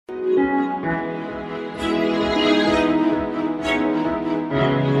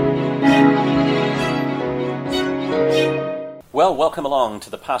Well, welcome along to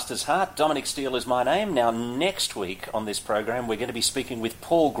the Pastor's Heart. Dominic Steele is my name. Now, next week on this program, we're going to be speaking with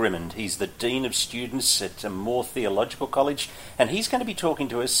Paul Grimmond. He's the Dean of Students at Moore Theological College, and he's going to be talking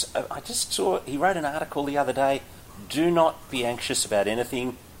to us. I just saw he wrote an article the other day, "Do not be anxious about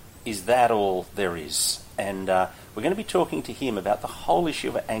anything. Is that all there is?" And we're going to be talking to him about the whole issue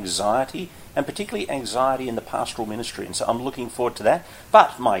of anxiety, and particularly anxiety in the pastoral ministry. And so I'm looking forward to that.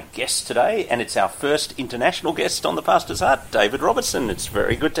 But my guest today, and it's our first international guest on the Pastor's Heart, David Robertson. It's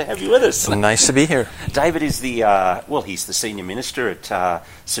very good to have you with us. Nice to be here. David is he's the senior minister at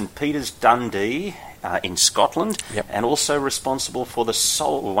St Peter's, Dundee, in Scotland, yep. And also responsible for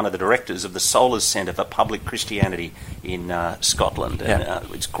one of the directors of the Solars Centre for Public Christianity in Scotland. And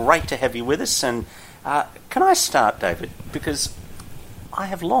it's great to have you with us. And can I start, David, because I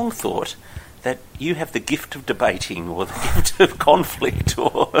have long thought that you have the gift of debating or the gift of conflict,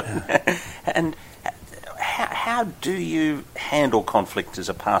 and how do you handle conflict as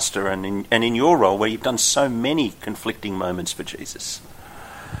a pastor and in your role where you've done so many conflicting moments for Jesus?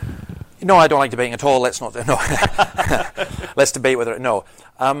 No, I don't like debating at all. Let's not. No, let's debate whether. No,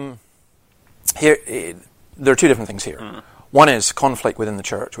 here there are two different things here. Mm. One is conflict within the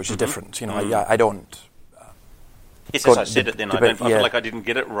church, which is different. You know, I don't. Yes, as I said it then, I feel like I didn't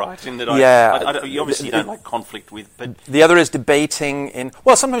get it right. In that you obviously don't like conflict with. But the other is debating in.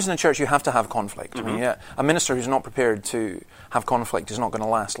 Well, sometimes in the church you have to have conflict. Mm-hmm. I mean, a minister who's not prepared to have conflict is not going to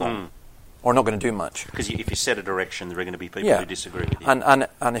last long, or not going to do much. Because if you set a direction, there are going to be people who disagree with you.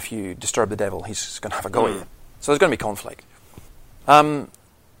 And if you disturb the devil, he's going to have a go at you. So there's going to be conflict.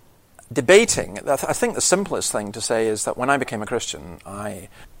 Debating, I think the simplest thing to say is that when I became a Christian, I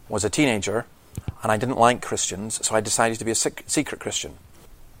was a teenager, and I didn't like Christians, so I decided to be a secret Christian.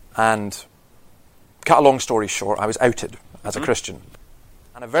 And cut a long story short, I was outed as a Christian.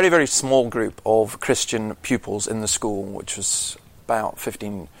 And a very, very small group of Christian pupils in the school, which was about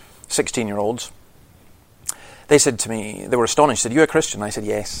 15, 16-year-olds, they said to me, they were astonished, said, "You a Christian?" I said,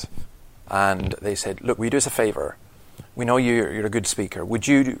 "Yes." And they said, "Look, will you do us a favour? We know you're a good speaker. Would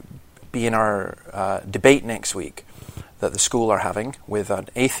you be in our debate next week that the school are having with an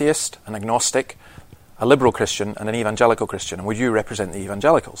atheist, an agnostic, a liberal Christian, and an evangelical Christian, and would you represent the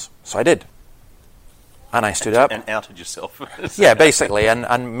evangelicals?" So I did. And I stood up. And outed yourself. Yeah, basically,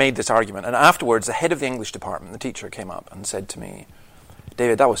 and made this argument. And afterwards, the head of the English department, the teacher, came up and said to me,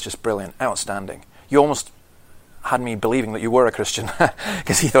 "David, that was just brilliant, outstanding. You almost had me believing that you were a Christian,"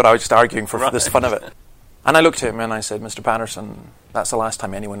 because he thought I was just arguing for this fun of it. And I looked at him and I said, "Mr. Patterson, that's the last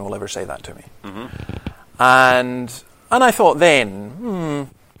time anyone will ever say that to me." Mm-hmm. And I thought then,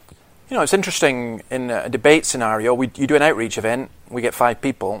 it's interesting in a debate scenario, you do an outreach event, we get 5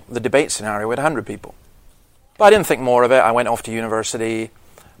 people. The debate scenario, we had 100 people. But I didn't think more of it. I went off to university.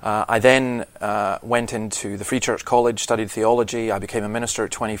 I then went into the Free Church College, studied theology. I became a minister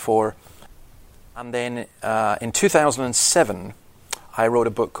at 24. And then in 2007, I wrote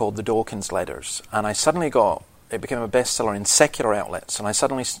a book called The Dawkins Letters. And I suddenly it became a bestseller in secular outlets. And I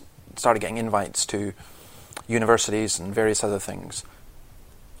suddenly started getting invites to universities and various other things.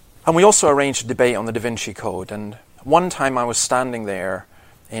 And we also arranged a debate on the Da Vinci Code. And one time I was standing there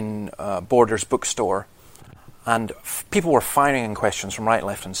in Borders bookstore, and people were firing in questions from right,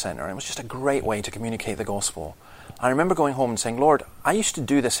 left and centre. And it was just a great way to communicate the gospel. I remember going home and saying, "Lord, I used to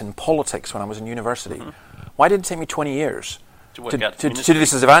do this in politics when I was in university. Mm-hmm. Why did it take me 20 years to do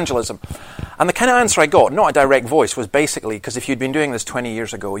this as evangelism?" And the kind of answer I got, not a direct voice, was basically, because if you'd been doing this 20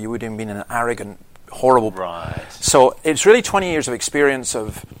 years ago, you would have been an arrogant, horrible... Right. So it's really 20 years of experience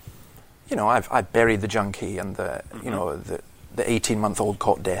of, I've buried the junkie and the 18-month-old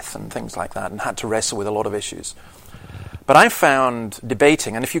caught death and things like that, and had to wrestle with a lot of issues. But I found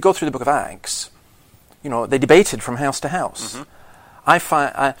debating, and if you go through the book of Acts, they debated from house to house.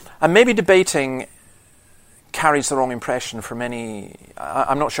 Mm-hmm. And maybe debating carries the wrong impression for many.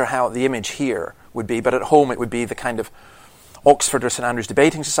 I'm not sure how the image here would be, but at home it would be the kind of Oxford or St Andrews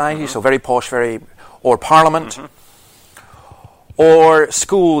Debating Society, so very posh, or Parliament, or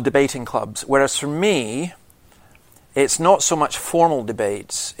school debating clubs. Whereas for me, it's not so much formal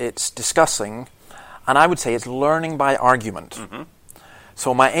debates, it's discussing, and I would say it's learning by argument. Mm-hmm.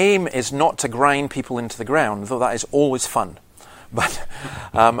 So my aim is not to grind people into the ground, though that is always fun. But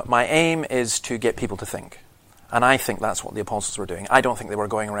my aim is to get people to think. And I think that's what the apostles were doing. I don't think they were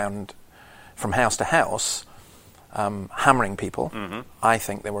going around from house to house hammering people. Mm-hmm. I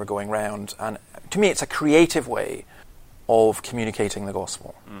think they were going around, and to me it's a creative way of communicating the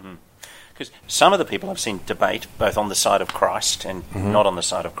gospel. Because some of the people I've seen debate, both on the side of Christ and not on the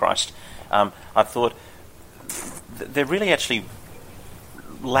side of Christ, I thought they're really actually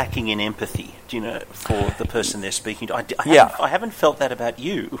lacking in empathy, for the person they're speaking to. I haven't felt that about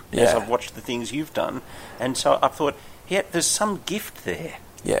you as I've watched the things you've done, and so I thought, there's some gift there.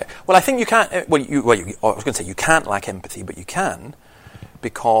 Yeah. Well, I think you can't. I was going to say you can't lack empathy, but you can,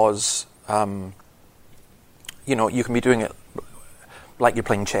 because you can be doing it like you're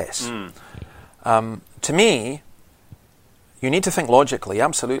playing chess. To me, you need to think logically,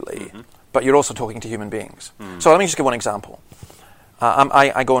 absolutely, but you're also talking to human beings. So let me just give one example.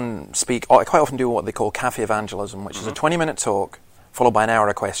 I go and speak. I quite often do what they call cafe evangelism, which is a 20-minute talk followed by an hour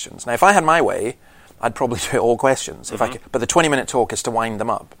of questions. Now, if I had my way, I'd probably do it all questions. If I could, but the 20-minute talk is to wind them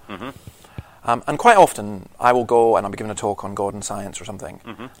up. And quite often, I will go and I'll be given a talk on God and science or something.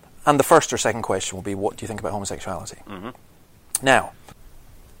 And the first or second question will be, what do you think about homosexuality? Now,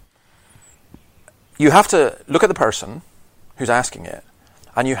 you have to look at the person who's asking it,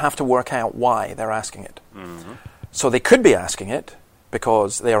 and you have to work out why they're asking it. So they could be asking it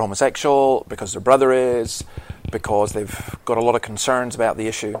because they are homosexual, because their brother is, because they've got a lot of concerns about the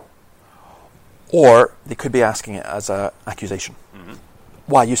issue. Or they could be asking it as an accusation.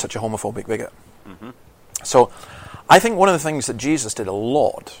 Why are you such a homophobic bigot? So I think one of the things that Jesus did a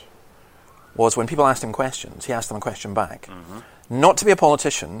lot was when people asked him questions, he asked them a question back. Not to be a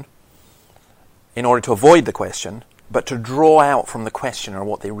politician in order to avoid the question, but to draw out from the questioner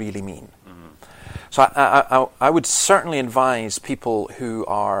what they really mean. So I would certainly advise people who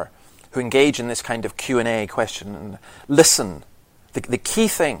engage in this kind of Q&A question and listen. The key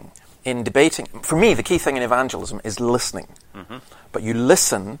thing in debating, for me, the key thing in evangelism is listening. But you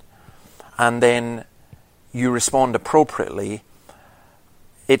listen, and then you respond appropriately.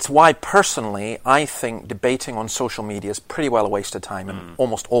 It's why, personally, I think debating on social media is pretty well a waste of time and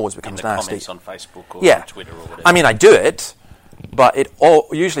almost always becomes nasty. Comments on Facebook or on Twitter or whatever. I mean, I do it, but it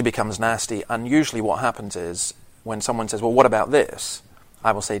usually becomes nasty, and usually what happens is, when someone says, well, what about this?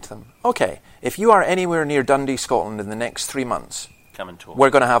 I will say to them, okay, if you are anywhere near Dundee, Scotland in the next 3 months, come and talk. We're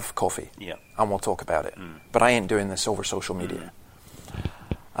going to have coffee, and we'll talk about it. But I ain't doing this over social media.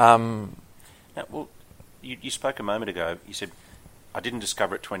 Now, well, you spoke a moment ago. You said, I didn't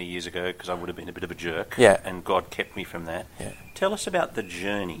discover it 20 years ago because I would have been a bit of a jerk, and God kept me from that. Tell us about the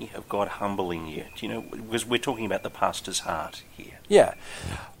journey of God humbling you. Because we're talking about the pastor's heart here. Yeah.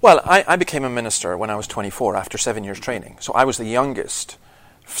 Well, I became a minister when I was 24 after 7 years training. So I was the youngest,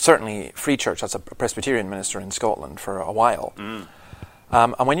 certainly Free Church, that's a Presbyterian minister in Scotland for a while.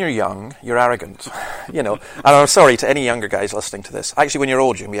 And when you're young, you're arrogant, And I'm sorry to any younger guys listening to this. Actually, when you're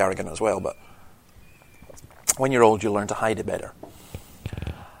old, you can be arrogant as well, but when you're old, you learn to hide it better.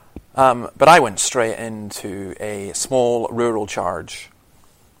 But I went straight into a small rural charge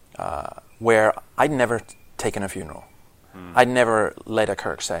where I'd never taken a funeral. I'd never led a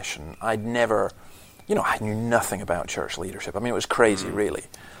Kirk session. I'd never, I knew nothing about church leadership. I mean, it was crazy, really.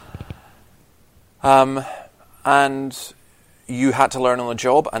 And you had to learn on the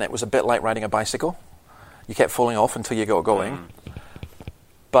job, and it was a bit like riding a bicycle. You kept falling off until you got going.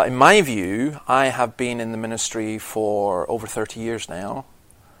 But in my view, I have been in the ministry for over 30 years now,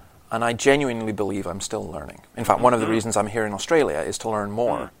 and I genuinely believe I'm still learning. In fact, one of the reasons I'm here in Australia is to learn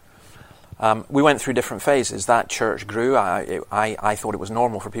more. We went through different phases. That church grew. I thought it was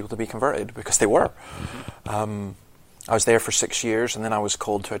normal for people to be converted, because they were. I was there for 6 years, and then I was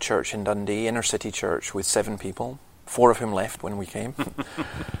called to a church in Dundee, inner city church, with 7 people. 4 of whom left when we came.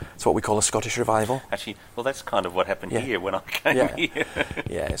 It's what we call a Scottish revival. Actually, well, that's kind of what happened here when I came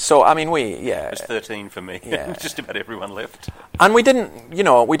here. So, I mean, it was 13 for me. Just about everyone left. And we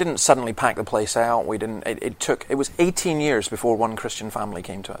didn't suddenly pack the place out. It was 18 years before one Christian family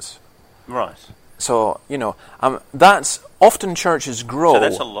came to us. Right. So, that's often churches grow. So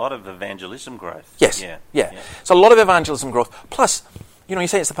that's a lot of evangelism growth. Yes. Yeah. So a lot of evangelism growth. Plus, you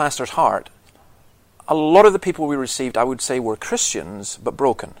say it's the pastor's heart. A lot of the people we received, I would say, were Christians, but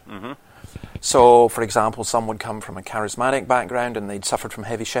broken. So, for example, some would come from a charismatic background and they'd suffered from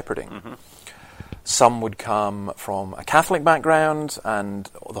heavy shepherding. Some would come from a Catholic background and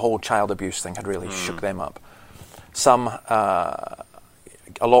the whole child abuse thing had really shook them up. Some, a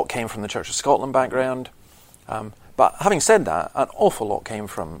lot came from the Church of Scotland background. But having said that, an awful lot came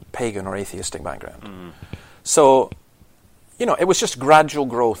from pagan or atheistic background. So, it was just gradual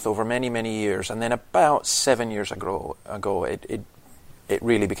growth over many, many years, and then about 7 years ago, it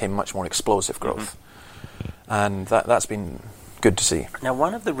really became much more explosive growth, and that's been good to see. Now,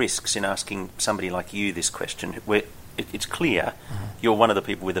 one of the risks in asking somebody like you this question, where it's clear you're one of the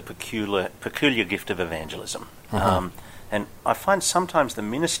people with a peculiar gift of evangelism, and I find sometimes the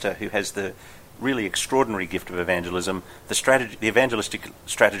minister who has the really extraordinary gift of evangelism. The evangelistic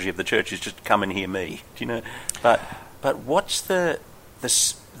strategy of the church is just come and hear me. Do you know? But what's the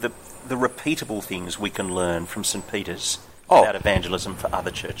repeatable things we can learn from St. Peter's about evangelism for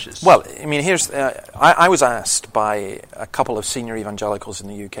other churches? Well, I mean, I was asked by a couple of senior evangelicals in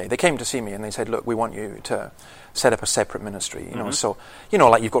the UK. They came to see me and they said, look, we want you to set up a separate ministry. You know, so,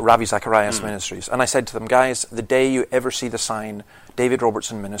 like you've got Ravi Zacharias Ministries. And I said to them, guys, the day you ever see the sign, David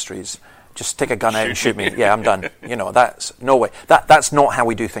Robertson Ministries, just take a gun out and shoot me. Yeah, I'm done. That's no way. That's not how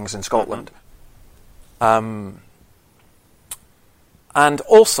we do things in Scotland. And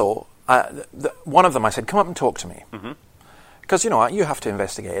also, one of them, I said, come up and talk to me. Because, you have to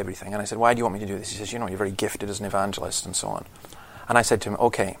investigate everything. And I said, why do you want me to do this? He says, you're very gifted as an evangelist and so on. And I said to him,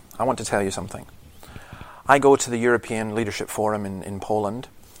 okay, I want to tell you something. I go to the European Leadership Forum in Poland,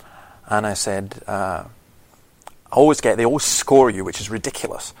 and I said, they always score you, which is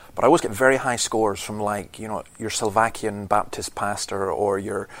ridiculous, but I always get very high scores from your Slovakian Baptist pastor or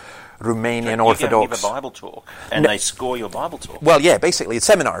your Romanian Orthodox. You give a Bible talk, and they score your Bible talk. Well, yeah, basically it's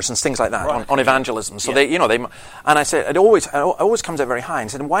seminars and things like that on evangelism. So they, and I said it always comes out very high. And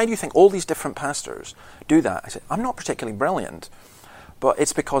I said, why do you think all these different pastors do that? I said, I'm not particularly brilliant, but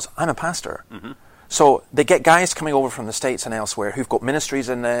it's because I'm a pastor. So they get guys coming over from the States and elsewhere who've got ministries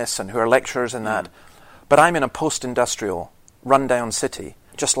in this and who are lecturers in that. But I'm in a post-industrial, run-down city,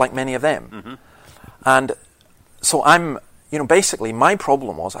 just like many of them. And so I'm, basically my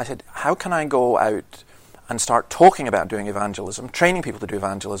problem was, I said, how can I go out and start talking about doing evangelism, training people to do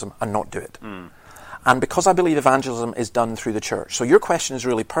evangelism, and not do it? And because I believe evangelism is done through the church. So your question is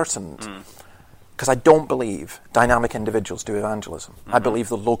really pertinent, because I don't believe dynamic individuals do evangelism. I believe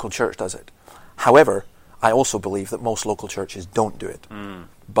the local church does it. However, I also believe that most local churches don't do it.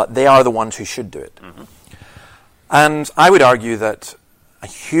 But they are the ones who should do it. And I would argue that a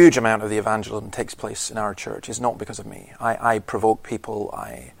huge amount of the evangelism takes place in our church is not because of me. I provoke people.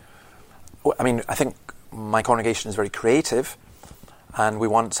 I think my congregation is very creative, and we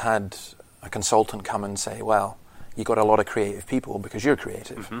once had a consultant come and say, well, you got a lot of creative people because you're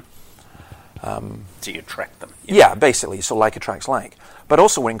creative. So you attract them. Yeah, basically, so like attracts like. But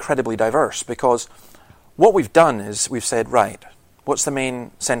also we're incredibly diverse, because what we've done is we've said, right, what's the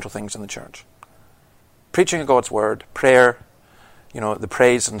main central things in the church? Preaching of God's word, prayer, the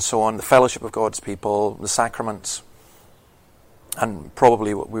praise and so on, the fellowship of God's people, the sacraments, and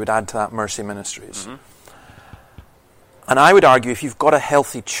probably what we would add to that, mercy ministries. And I would argue if you've got a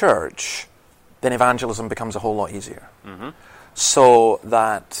healthy church, then evangelism becomes a whole lot easier. So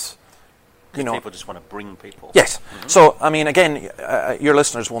that, people just want to bring people. Yes. So, again, your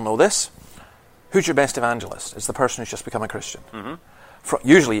listeners will know this. Who's your best evangelist? It's the person who's just become a Christian.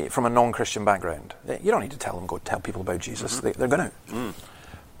 Usually from a non-Christian background. You don't need to tell them, go tell people about Jesus. They're going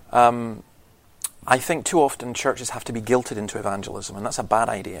to. I think too often churches have to be guilted into evangelism, and that's a bad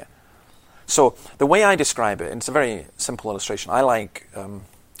idea. So the way I describe it, and it's a very simple illustration. I like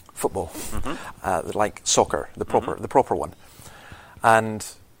football, like soccer, the proper one. And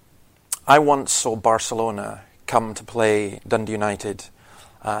I once saw Barcelona come to play Dundee United.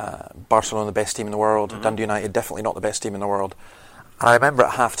 Barcelona, the best team in the world. Dundee United, definitely not the best team in the world. And I remember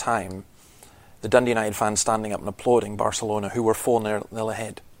at half-time, the Dundee United fans standing up and applauding Barcelona, who were 4-0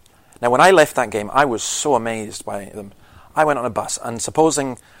 ahead. Now, when I left that game, I was so amazed by them. I went on a bus, and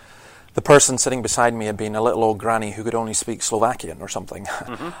supposing the person sitting beside me had been a little old granny who could only speak Slovakian or something,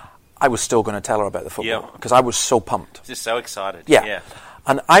 I was still going to tell her about the football, because I was so pumped. Just so excited. Yeah.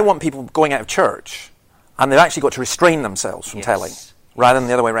 And I want people going out of church, and they've actually got to restrain themselves from telling, rather than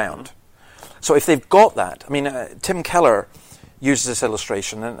the other way around. So if they've got that, Tim Keller uses this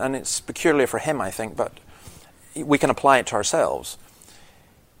illustration, and it's peculiar for him, I think, but we can apply it to ourselves.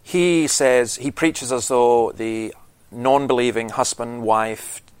 He says, he preaches as though the non-believing husband,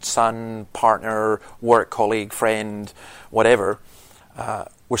 wife, son, partner, work colleague, friend, whatever,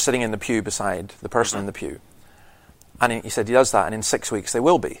 were sitting in the pew beside the person in the pew. And he said he does that, and in 6 weeks they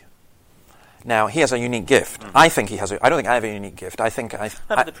will be. Now, he has a unique gift. I think he has I don't think I have a unique gift. I think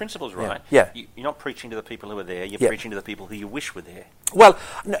but the principle's right. Yeah. You're not preaching to the people who are there. You're preaching to the people who you wish were there. Well,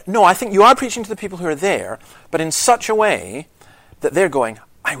 no, I think you are preaching to the people who are there, but in such a way that they're going,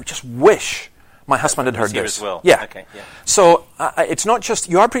 I would just wish my husband had heard this. As well. Yeah. Okay. Yeah. So it's not just,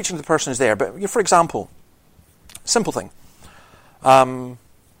 you are preaching to the person who's there, but for example, simple thing,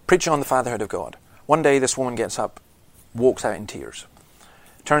 preaching on the fatherhood of God. One day this woman gets up, walks out in tears.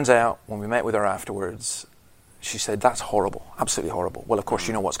 Turns out, when we met with her afterwards, she said, that's horrible, absolutely horrible. Well, of course,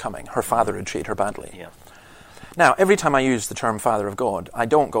 you know what's coming. Her father had treated her badly. Yeah. Now, every time I use the term Father of God, I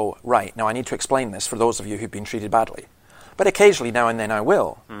don't go, right, now I need to explain this for those of you who've been treated badly. But occasionally, now and then, I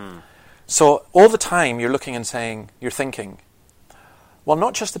will. So all the time you're looking and you're thinking, well,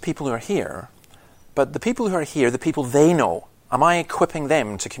 not just the people who are here, but the people who are here, the people they know. Am I equipping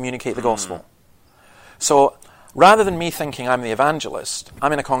them to communicate the gospel? So rather than me thinking I'm the evangelist,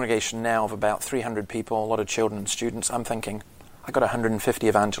 I'm in a congregation now of about 300 people, a lot of children and students. I'm thinking, I've got 150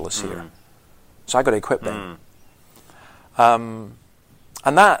 evangelists here. So I've got to equip them.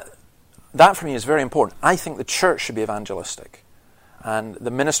 And that for me is very important. I think the church should be evangelistic. And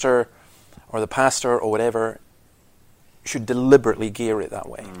the minister or the pastor or whatever should deliberately gear it that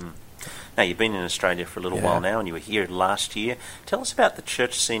way. Now, you've been in Australia for a little while now, and you were here last year. Tell us about the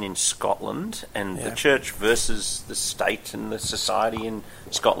church scene in Scotland and the church versus the state and the society in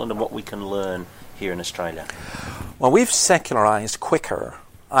Scotland and what we can learn here in Australia. Well, we've secularised quicker,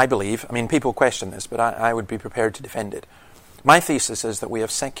 I believe. I mean, people question this, but I would be prepared to defend it. My thesis is that we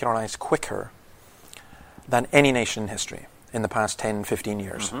have secularised quicker than any nation in history in the past 10, 15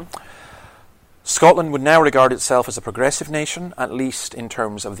 years. Scotland would now regard itself as a progressive nation, at least in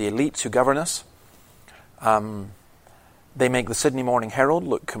terms of the elites who govern us. They make the Sydney Morning Herald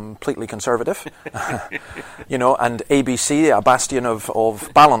look completely conservative, and ABC, a bastion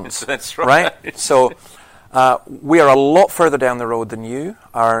of balance. That's right. So we are a lot further down the road than you.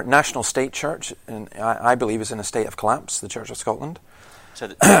 Our national state church, I believe, is in a state of collapse, the Church of Scotland.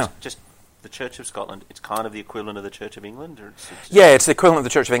 So just the Church of Scotland, it's kind of the equivalent of the Church of England? Or it's the equivalent of the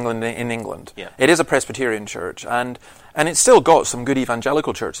Church of England in England. Yeah. It is a Presbyterian church, and it's still got some good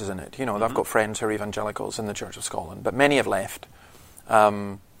evangelical churches in it. I've got friends who are evangelicals in the Church of Scotland, but many have left.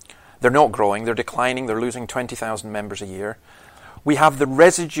 They're not growing, they're declining, they're losing 20,000 members a year. We have the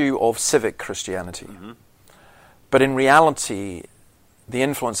residue of civic Christianity. But in reality, the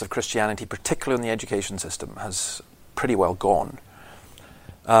influence of Christianity, particularly in the education system, has pretty well gone.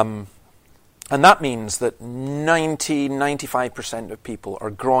 And that means that 95% of people are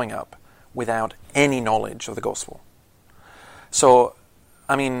growing up without any knowledge of the gospel. So,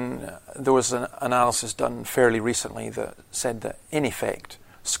 I mean, there was an analysis done fairly recently that said that, in effect,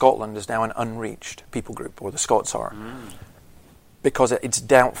 Scotland is now an unreached people group, or the Scots are, because it's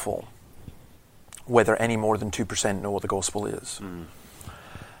doubtful whether any more than 2% know what the gospel is.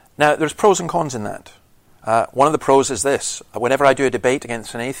 Now, there's pros and cons in that. One of the pros is this. Whenever I do a debate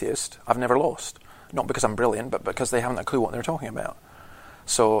against an atheist, I've never lost. Not because I'm brilliant, but because they haven't a clue what they're talking about.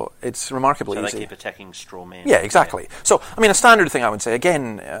 So it's remarkably easy. So they keep attacking straw men. Yeah, exactly. So, I mean, a standard thing I would say,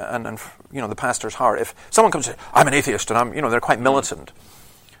 again, and the pastor's heart, if someone comes and says, I'm an atheist, and they're quite militant.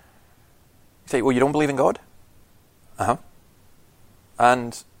 You say, well, you don't believe in God?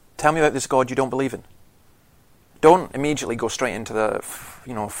 And tell me about this God you don't believe in. Don't immediately go straight into the,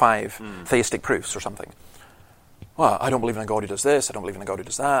 5 theistic proofs or something. Well, I don't believe in a God who does this, I don't believe in a God who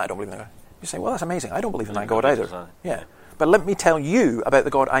does that, I don't believe in a God. You say, well, that's amazing, I don't believe in that God either. Yeah. But let me tell you about the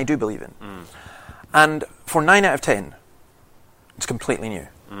God I do believe in. And for 9 out of 10, it's completely new.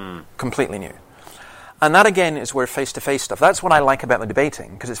 Completely new. And that, again, is where face-to-face stuff, that's what I like about the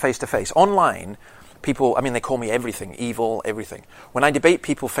debating, because it's face-to-face. Online, people, they call me everything, evil, everything. When I debate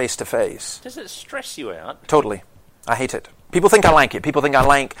people face-to-face... Does it stress you out? Totally. I hate it. People think I like it. People think I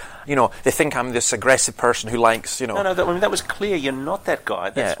like, they think I'm this aggressive person who likes, No, that was clear. You're not that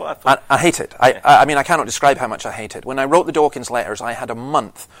guy. That's why I thought... I hate it. I cannot describe how much I hate it. When I wrote the Dawkins letters, I had a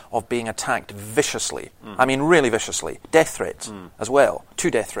month of being attacked viciously. Really viciously. Death threats as well. 2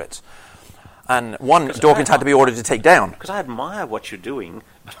 death threats. And one Dawkins had to be ordered to take down. Because I admire what you're doing,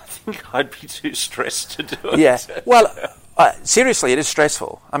 but I think I'd be too stressed to do it. Yeah. Well, seriously, it is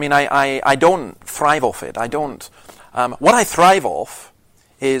stressful. I don't thrive off it. I don't... what I thrive off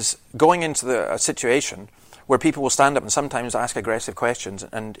is going into a situation where people will stand up and sometimes ask aggressive questions,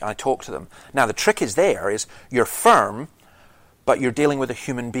 and I talk to them. Now, the trick is you're firm, but you're dealing with a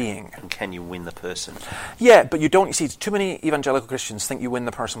human being. And can you win the person? Yeah, but you don't. You see, too many evangelical Christians think you win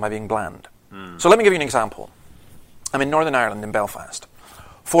the person by being bland. So let me give you an example. I'm in Northern Ireland, in Belfast.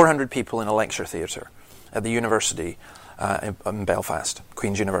 400 people in a lecture theatre at the university in Belfast,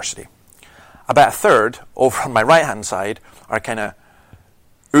 Queen's University. About a third, over on my right-hand side, are kind of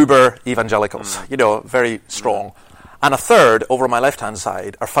uber evangelicals, very strong. And a third, over on my left-hand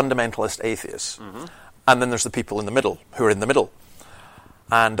side, are fundamentalist atheists. And then there's the people in the middle, who are in the middle.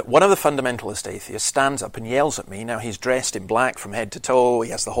 And one of the fundamentalist atheists stands up and yells at me. Now, he's dressed in black from head to toe.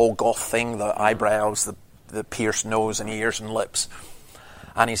 He has the whole goth thing, the eyebrows, the pierced nose and ears and lips.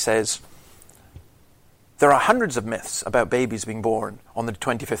 And he says, there are hundreds of myths about babies being born on the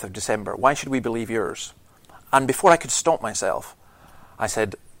 25th of December. Why should we believe yours? And before I could stop myself, I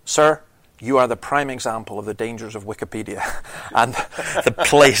said, sir, you are the prime example of the dangers of Wikipedia. And the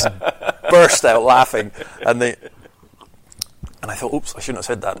place burst out laughing. And And I thought, oops, I shouldn't have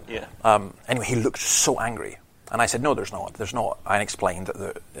said that. Yeah. Anyway, he looked so angry. And I said, no, there's not. I explained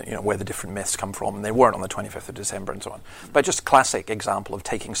that where the different myths come from, and they weren't on the 25th of December and so on. But just a classic example of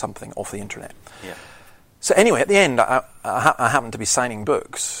taking something off the internet. Yeah. So anyway, at the end, I happened to be signing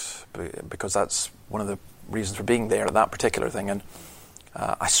books, because that's one of the reasons for being there at that particular thing. And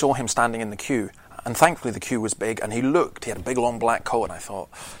I saw him standing in the queue. And thankfully the queue was big, and he had a big long black coat, and I thought,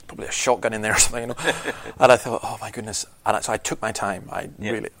 probably a shotgun in there or something, And I thought, oh my goodness. And so I took my time,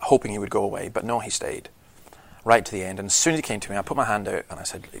 really hoping he would go away, but no, he stayed right to the end. And as soon as he came to me, I put my hand out and I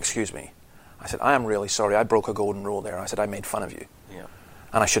said, excuse me. I said, I am really sorry, I broke a golden rule there. I said, I made fun of you. Yeah.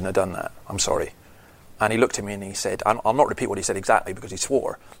 And I shouldn't have done that. I'm sorry. And he looked at me and he said, I'll not repeat what he said exactly because he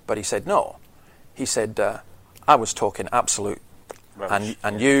swore, but he said, no. He said, I was talking absolute rubbish,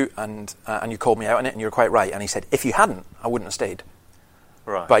 and you called me out on it, and you're quite right. And he said, if you hadn't, I wouldn't have stayed.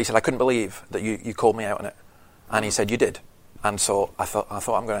 Right. But he said, I couldn't believe that you called me out on it. And he said, you did. And so I thought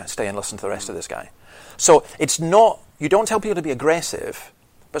I'm going to stay and listen to the rest of this guy. So it's not, you don't tell people to be aggressive,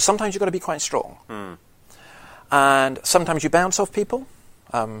 but sometimes you've got to be quite strong. And sometimes you bounce off people.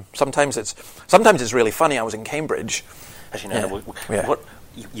 Sometimes it's really funny. I was in Cambridge. As you know, what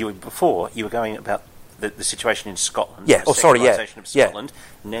you were going about the situation in Scotland. Yeah. The secularisation of Scotland.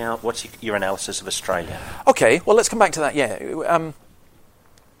 Yeah. Now, what's your analysis of Australia? Okay. Well, let's come back to that. Yeah.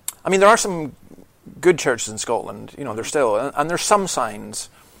 I mean, there are some good churches in Scotland. There's still, and there's some signs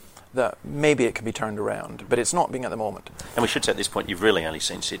that maybe it can be turned around, but it's not being at the moment. And we should say at this point, you've really only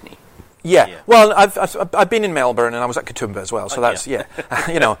seen Sydney. Yeah. Well, I've been in Melbourne, and I was at Katoomba as well. So that's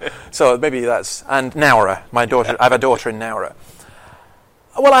So maybe that's, and Nowra. My daughter. I have a daughter in Nowra.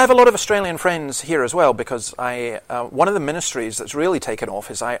 Well, I have a lot of Australian friends here as well, because one of the ministries that's really taken off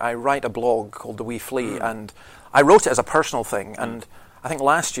is I write a blog called The Wee Flea, and I wrote it as a personal thing, and I think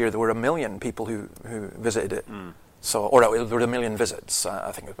last year there were 1 million people who visited it. So, or there were 1 million visits.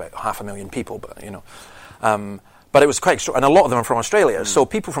 I think it was about 500,000 people, but but it was quite extraordinary, and a lot of them are from Australia. So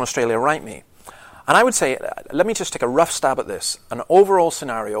people from Australia write me, and I would say, let me just take a rough stab at this. An overall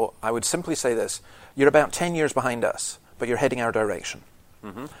scenario, I would simply say this: you're about 10 years behind us, but you're heading our direction.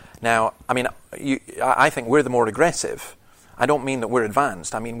 Now, I mean, I think we're the more aggressive. I don't mean that we're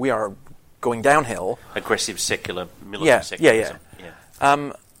advanced. I mean, we are going downhill. Aggressive secular, militant secularism.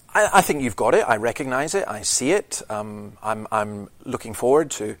 Yeah. I think you've got it. I recognise it. I see it. I'm looking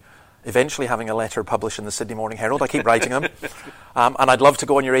forward to eventually having a letter published in the Sydney Morning Herald. I keep writing them. And I'd love to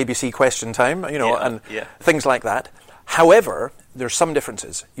go on your ABC Question Time, and things like that. However, there's some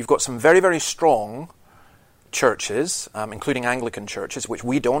differences. You've got some very, very strong churches, including Anglican churches, which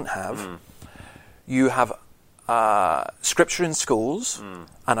we don't have. You have scripture in schools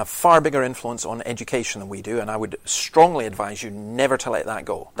and a far bigger influence on education than we do, and I would strongly advise you never to let that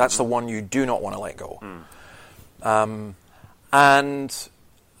go. That's the one you do not want to let go. And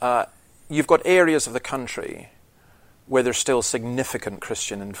you've got areas of the country where there's still significant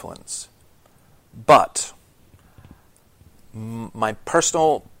Christian influence. But my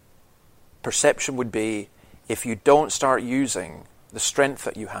personal perception would be, if you don't start using the strength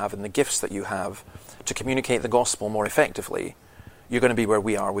that you have and the gifts that you have to communicate the gospel more effectively, you're going to be where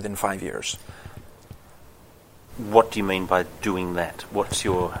we are within 5 years. What do you mean by doing that? What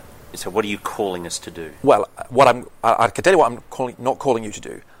are you calling us to do? Well, I can tell you what I'm not calling you to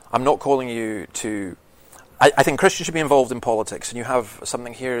do. I'm not calling you to... I think Christians should be involved in politics, and you have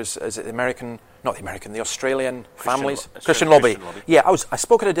something here, is it the Australian families? Christian lobby. Yeah, I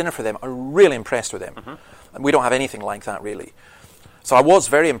spoke at a dinner for them. I'm really impressed with them. And we don't have anything like that, really. So I was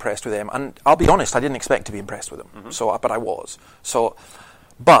very impressed with them, and I'll be honest, I didn't expect to be impressed with them. But I was.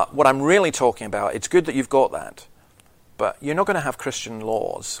 But what I'm really talking about, it's good that you've got that, but you're not going to have Christian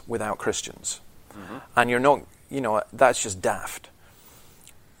laws without Christians. And you're not, that's just daft.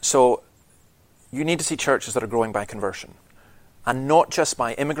 So you need to see churches that are growing by conversion. And not just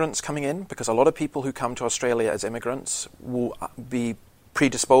by immigrants coming in, because a lot of people who come to Australia as immigrants will be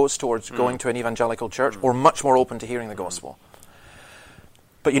predisposed towards going to an evangelical church, or much more open to hearing the gospel.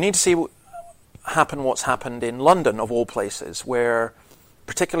 But you need to see what's happened in London, of all places, where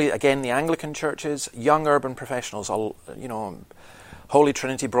particularly, again, the Anglican churches, young urban professionals, Holy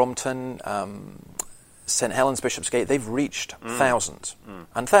Trinity Brompton, St. Helens Bishopsgate, they've reached thousands,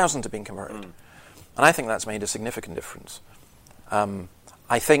 and thousands have been converted. And I think that's made a significant difference.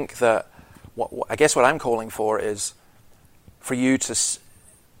 I think that, I guess what I'm calling for is for you to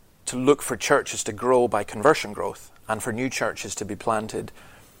look for churches to grow by conversion growth, and for new churches to be planted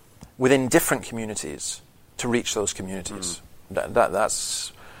within different communities to reach those communities.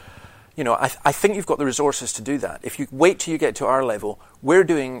 That's, I think you've got the resources to do that. If you wait till you get to our level, we're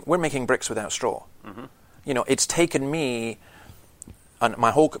making bricks without straw. It's taken me and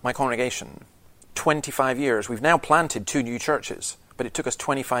my congregation, 25 years. We've now planted 2 new churches, but it took us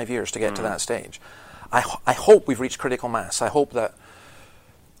 25 years to get to that stage. I hope we've reached critical mass. I hope that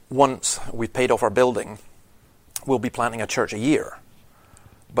once we've paid off our building, we'll be planting a church a year.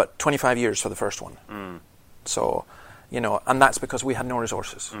 But 25 years for the first one. So, and that's because we had no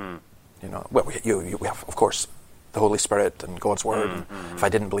resources. Well, we have, of course, the Holy Spirit and God's Word. If I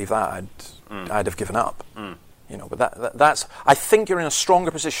didn't believe that, I'd have given up. But that's. I think you're in a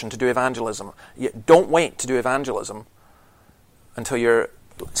stronger position to do evangelism. Don't wait to do evangelism until you're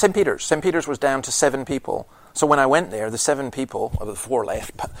St. Peter's. St. Peter's was down to 7 people. So when I went there, the 7 people, or the 4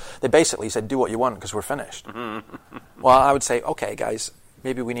 left, they basically said, "Do what you want because we're finished." Well, I would say, okay, guys,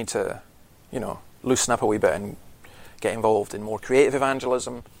 maybe we need to, loosen up a wee bit and get involved in more creative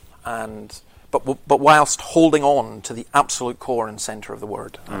evangelism, but whilst holding on to the absolute core and centre of the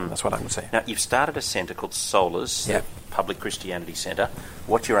Word. That's what I would say. Now, you've started a centre called Solas, the Public Christianity Centre.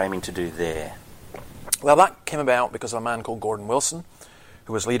 What you're aiming to do there? Well, that came about because of a man called Gordon Wilson,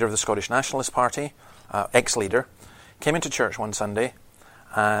 who was leader of the Scottish Nationalist Party, ex-leader, came into church one Sunday,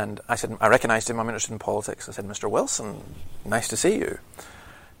 and I recognised him. I'm interested in politics. I said, "Mr. Wilson, nice to see you.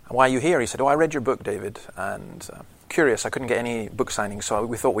 Why are you here?" He said, "Oh, I read your book, David, and curious, I couldn't get any book signings, so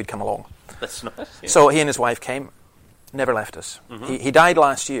we thought we'd come along." That's nice. Yeah. So he and his wife came, never left us. He died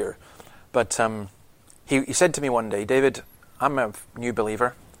last year, but he said to me one day, "David, I'm a new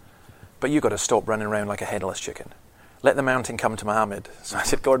believer, but you've got to stop running around like a headless chicken. Let the mountain come to Muhammad." So I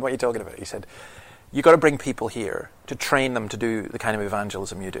said, "Gordon, what are you talking about?" He said, "You've got to bring people here to train them to do the kind of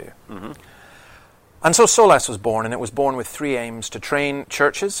evangelism you do." And so Solas was born, and it was born with 3 aims: to train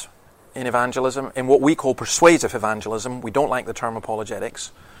churches in evangelism, in what we call persuasive evangelism. We don't like the term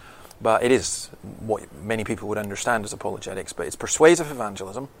apologetics, but it is what many people would understand as apologetics, but it's persuasive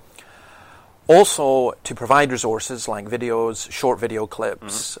evangelism. Also, to provide resources like videos, short video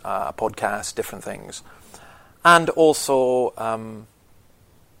clips, podcasts, different things. And also,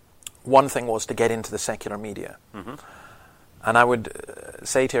 one thing was to get into the secular media. And I would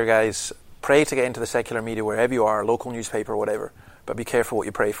say to your guys, pray to get into the secular media wherever you are, local newspaper or whatever, but be careful what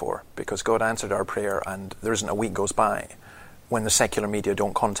you pray for, because God answered our prayer, and there isn't a week goes by when the secular media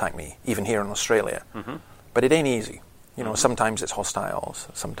don't contact me, even here in Australia. But it ain't easy. Sometimes it's hostile,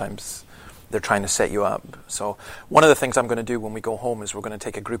 sometimes they're trying to set you up. So one of the things I'm going to do when we go home is we're going to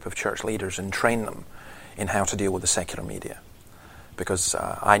take a group of church leaders and train them in how to deal with the secular media, because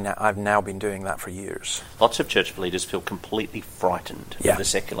I've now been doing that for years. Lots of church leaders feel completely frightened of the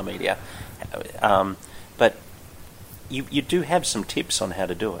secular media, but you do have some tips on how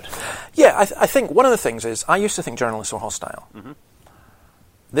to do it. Yeah, I think one of the things is, I used to think journalists were hostile.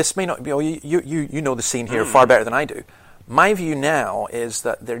 This may not be, you know the scene here far better than I do. My view now is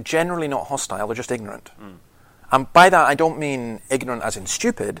that they're generally not hostile, they're just ignorant. And by that I don't mean ignorant as in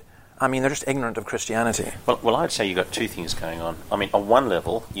stupid, I mean they're just ignorant of Christianity. Well, I'd say you've got 2 things going on. I mean, on one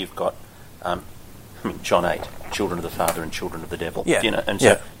level, you've got John 8, children of the Father and children of the devil. And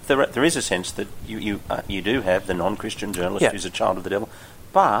so there is a sense that you do have the non-Christian journalist who's a child of the devil,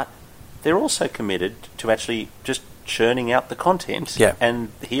 but they're also committed to actually just churning out the content. And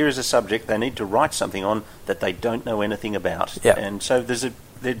here is a subject they need to write something on that they don't know anything about. And so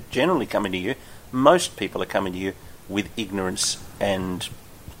they're generally coming to you. Most people are coming to you with ignorance and,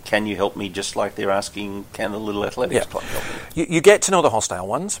 can you help me, just like they're asking, can the little athletics club help me? You get to know the hostile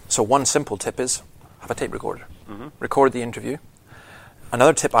ones. So one simple tip is, have a tape recorder. Record the interview.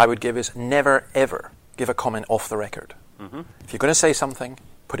 Another tip I would give is, never ever give a comment off the record. If you're going to say something,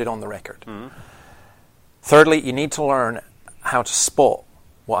 put it on the record. Thirdly, you need to learn how to spot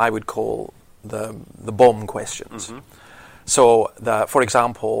what I would call the bomb questions. So, for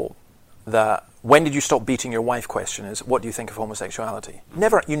example, the "when did you stop beating your wife" question is, what do you think of homosexuality?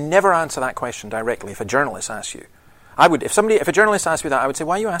 You never answer that question directly if a journalist asks you. If a journalist asked me that, I would say,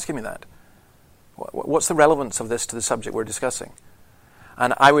 "Why are you asking me that? What's the relevance of this to the subject we're discussing?"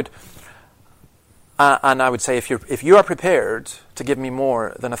 And I would say, if you are prepared to give me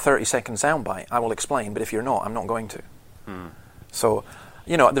more than a 30-second soundbite, I will explain. But if you're not, I'm not going to. So,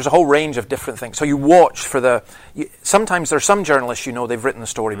 there's a whole range of different things. So you watch for sometimes there's some journalists, they've written the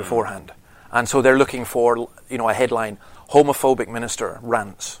story beforehand. And so they're looking for, a headline, "Homophobic minister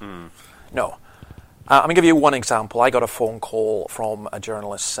rants." No. I'm going to give you one example. I got a phone call from a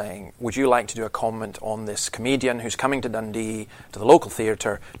journalist saying, "Would you like to do a comment on this comedian who's coming to Dundee, to the local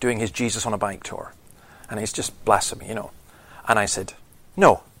theatre, doing his Jesus on a Bike tour? And he's just blasphemy, And I said,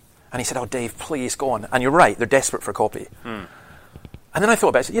 "No." And he said, "Oh, Dave, please, go on." And you're right, they're desperate for copy. And then I thought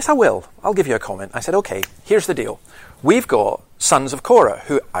about it. I said, yes, I will. I'll give you a comment. I said, okay, here's the deal. We've got Sons of Korah,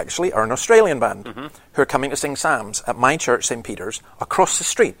 who actually are an Australian band, who are coming to sing psalms at my church, St. Peter's, across the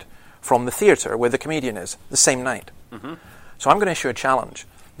street from the theatre where the comedian is, the same night. So I'm going to issue a challenge.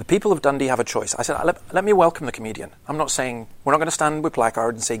 The people of Dundee have a choice. I said, let me welcome the comedian. I'm not saying, we're not going to stand with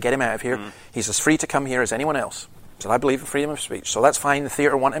placards and say, get him out of here. He's as free to come here as anyone else. I said, I believe in freedom of speech, so that's fine. The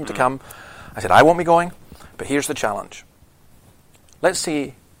theatre want him to come. I said, I won't be going, but here's the challenge. Let's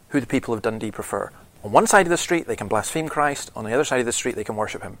see who the people of Dundee prefer. On one side of the street, they can blaspheme Christ. On the other side of the street, they can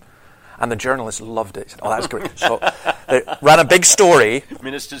worship him. And the journalists loved it. Oh, that's great. So they ran a big story.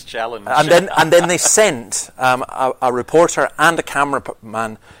 Minister's challenge. And then they sent a reporter and a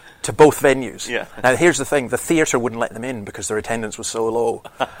cameraman to both venues. Yeah. Now, here's the thing. The theatre wouldn't let them in because their attendance was so low.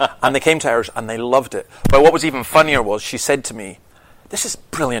 And they came to ours and they loved it. But what was even funnier was she said to me, this is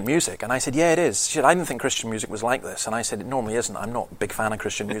brilliant music. And I said, yeah, it is. She said, I didn't think Christian music was like this. And I said, it normally isn't. I'm not a big fan of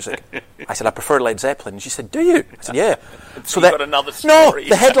Christian music. I said, I prefer Led Zeppelin. And she said, do you? I said, yeah. So you got another story. No,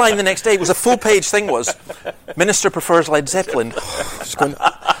 the headline the next day was a full-page thing was, Minister prefers Led Zeppelin.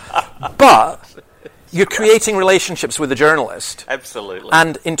 But you're creating relationships with the journalist. Absolutely.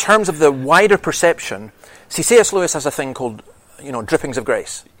 And in terms of the wider perception, see, C.S. Lewis has a thing called, drippings of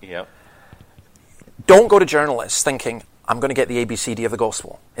grace. Yeah. Don't go to journalists thinking, I'm going to get the ABCD of the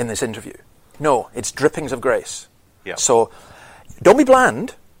gospel in this interview. No, it's drippings of grace. Yeah. So don't be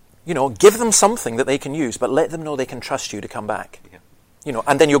bland. Give them something that they can use, but let them know they can trust you to come back. Yeah.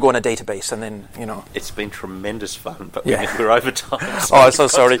 And then you'll go in a database, and then, It's been tremendous fun, but Yeah. we're over time. So I'm so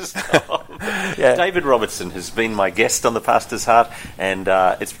sorry. Yeah. David Robertson has been my guest on The Pastor's Heart, and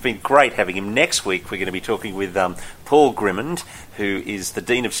it's been great having him. Next week, we're going to be talking with Paul Grimmond, who is the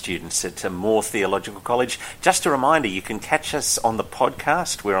Dean of Students at Moore Theological College. Just a reminder, you can catch us on the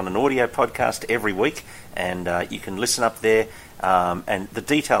podcast. We're on an audio podcast every week, and you can listen up there, and the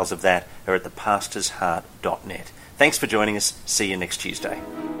details of that are at thepastorsheart.net. Thanks for joining us. See you next Tuesday.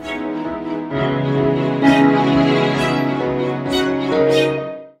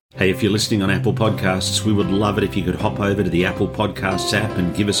 Hey, if you're listening on Apple Podcasts, we would love it if you could hop over to the Apple Podcasts app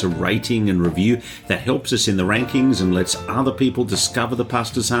and give us a rating and review. That helps us in the rankings and lets other people discover The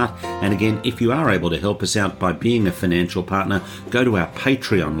Pastor's Heart. And again, if you are able to help us out by being a financial partner, go to our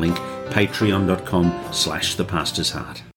Patreon link, patreon.com/thepastor's heart.